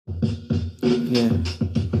Yeah.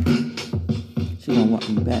 She gonna want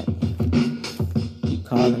me back. She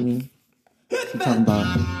calling me. She talking about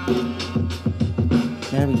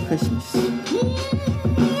Merry Christmas.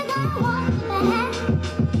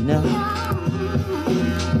 You know?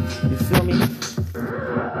 You feel me?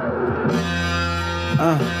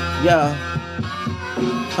 Yeah.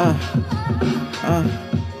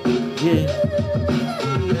 Yeah.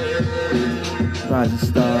 Rising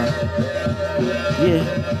star. Yeah.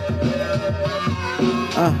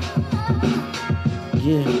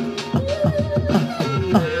 Yeah.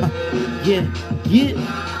 Yeah. Yeah.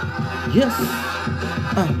 Yes.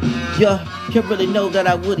 Yeah. You really know that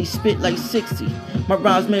I would spit like 60. My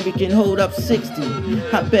rhymes maybe can hold up 60.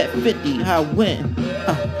 I bet 50 I win.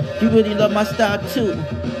 You really love my style too.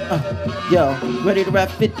 Yo, ready to rap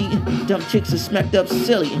 50. Dumb chicks are smacked up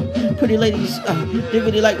silly. Pretty ladies, they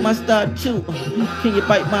really like my style too. Can you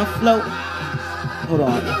bite my flow? Hold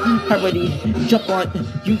on. I ready jump on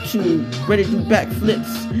YouTube. Ready to do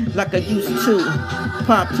backflips like I used to.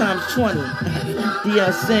 Pop times 20.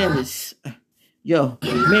 Deion Sanders. Yo,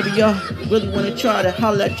 maybe y'all really want to try to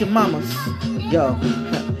holler at your mamas. Yo,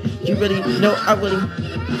 you really know I really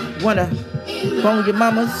want to bone your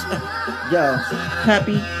mamas. Yo,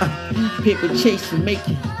 happy paper chasing,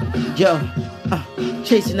 making. Yo,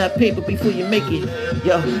 chasing that paper before you make it.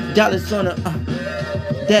 Yo, dollars on a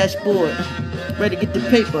dashboard. Ready to get the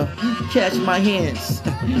paper. Cash in my hands.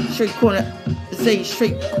 Straight corner, say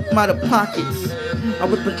straight out of pockets. I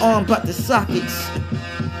whip an arm about the sockets.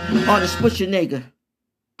 On the switcher nigga.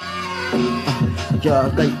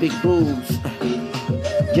 Yo, like big boobs.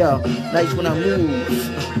 Yo, nice when I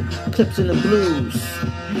move. Clips in the blues.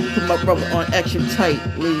 Put my rubber on extra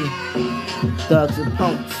tightly. Thugs and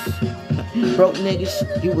punks. Broke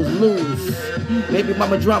niggas, you was lose. Baby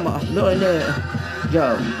mama drama, millionaire.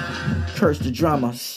 Yo, curse the dramas.